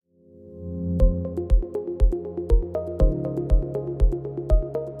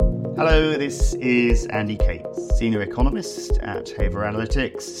Hello, this is Andy Cates, Senior Economist at Haver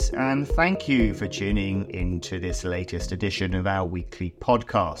Analytics, and thank you for tuning into this latest edition of our weekly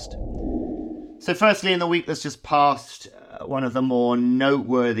podcast. So firstly, in the week that's just passed, one of the more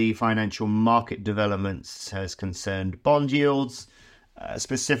noteworthy financial market developments has concerned bond yields,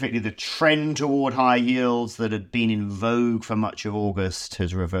 specifically the trend toward high yields that had been in vogue for much of August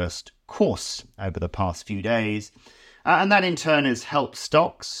has reversed course over the past few days. And that in turn has helped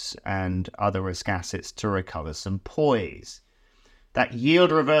stocks and other risk assets to recover some poise. That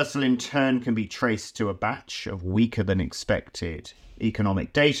yield reversal in turn can be traced to a batch of weaker than expected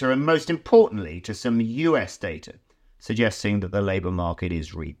economic data and most importantly to some US data, suggesting that the labour market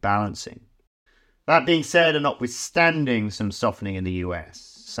is rebalancing. That being said, and notwithstanding some softening in the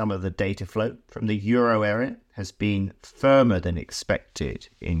US, some of the data flow from the euro area has been firmer than expected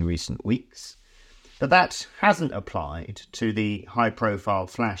in recent weeks. But that hasn't applied to the high-profile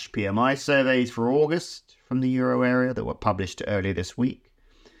flash PMI surveys for August from the euro area that were published earlier this week.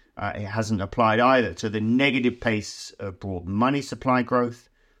 It hasn't applied either to the negative pace of broad money supply growth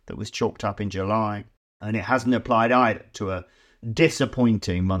that was chalked up in July. And it hasn't applied either to a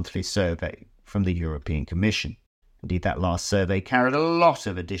disappointing monthly survey from the European Commission. Indeed, that last survey carried a lot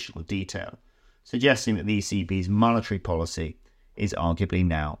of additional detail, suggesting that the ECB's monetary policy is arguably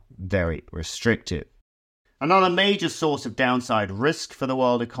now very restrictive. Another major source of downside risk for the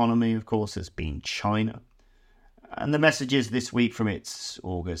world economy, of course, has been China. And the messages this week from its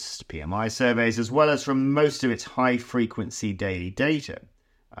August PMI surveys, as well as from most of its high-frequency daily data,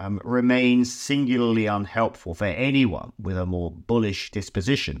 remain singularly unhelpful for anyone with a more bullish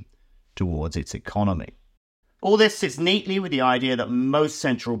disposition towards its economy. All this sits neatly with the idea that most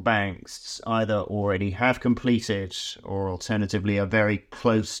central banks either already have completed or alternatively are very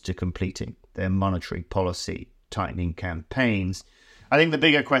close to completing their monetary policy tightening campaigns. I think the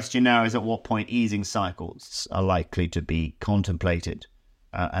bigger question now is at what point easing cycles are likely to be contemplated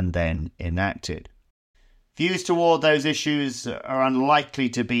and then enacted. Views toward those issues are unlikely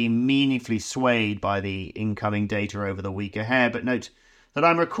to be meaningfully swayed by the incoming data over the week ahead, but note that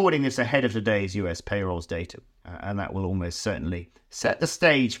I'm recording this ahead of today's US payrolls data, and that will almost certainly set the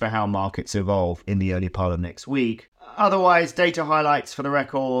stage for how markets evolve in the early part of next week. Otherwise, data highlights for the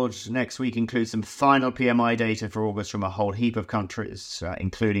record next week include some final PMI data for August from a whole heap of countries,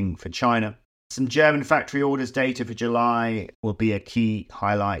 including for China. Some German factory orders data for July will be a key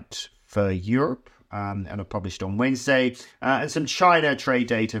highlight for Europe, and are published on Wednesday. And some China trade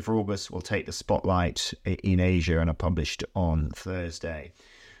data for August will take the spotlight in Asia and are published on Thursday.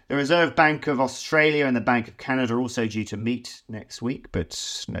 The Reserve Bank of Australia and the Bank of Canada are also due to meet next week,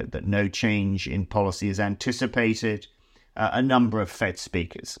 but note that no change in policy is anticipated. A number of Fed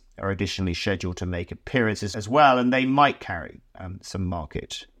speakers are additionally scheduled to make appearances as well, and they might carry some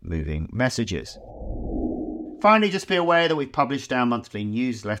market-moving messages. Finally, just be aware that we've published our monthly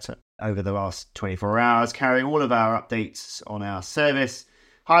newsletter over the last 24 hours, carrying all of our updates on our service.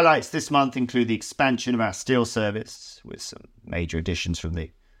 Highlights this month include the expansion of our steel service, with some major additions from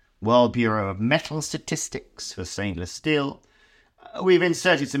the World Bureau of Metal Statistics for stainless steel. We've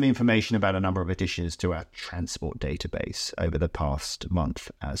inserted some information about a number of additions to our transport database over the past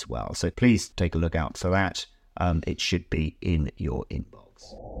month as well. So please take a look out for that. It should be in your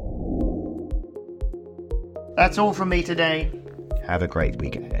inbox. That's all from me today. Have a great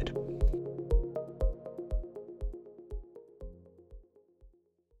week ahead.